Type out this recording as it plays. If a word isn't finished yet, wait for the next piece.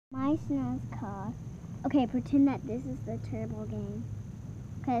My Snail's car. Okay, pretend that this is the turbo game.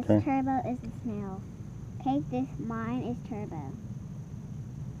 Because Turbo is the snail. Okay, mine is Turbo.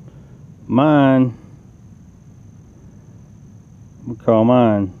 Mine, we call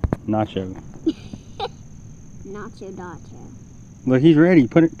mine Nacho. Nacho. Look, he's ready.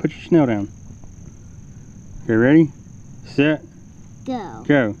 Put your snail down. Okay, ready? Set. Go.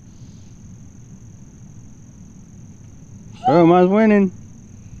 Go. Oh, mine's winning.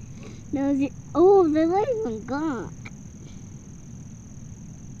 No, oh, they're letting gunk.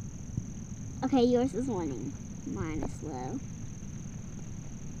 Okay, yours is winning. Mine is slow.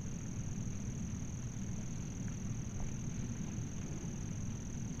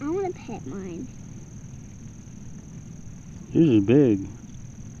 I want to pet mine. Yours is big.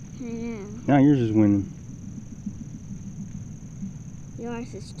 I know. Now yours is winning.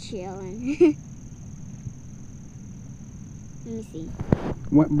 Yours is chilling. Let me see.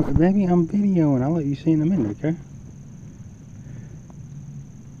 What, baby? I'm videoing. I'll let you see in a minute, okay?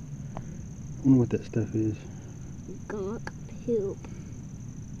 I wonder what that stuff is. Gunk poop.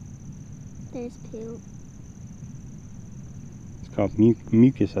 There's poop. It's called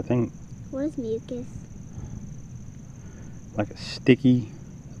mucus, I think. What is mucus? Like a sticky,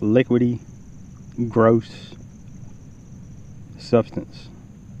 liquidy, gross substance.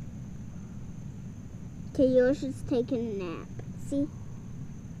 Okay, yours is taking a nap. See?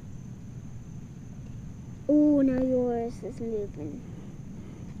 Oh, now yours is moving.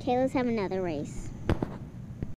 Okay, let's have another race.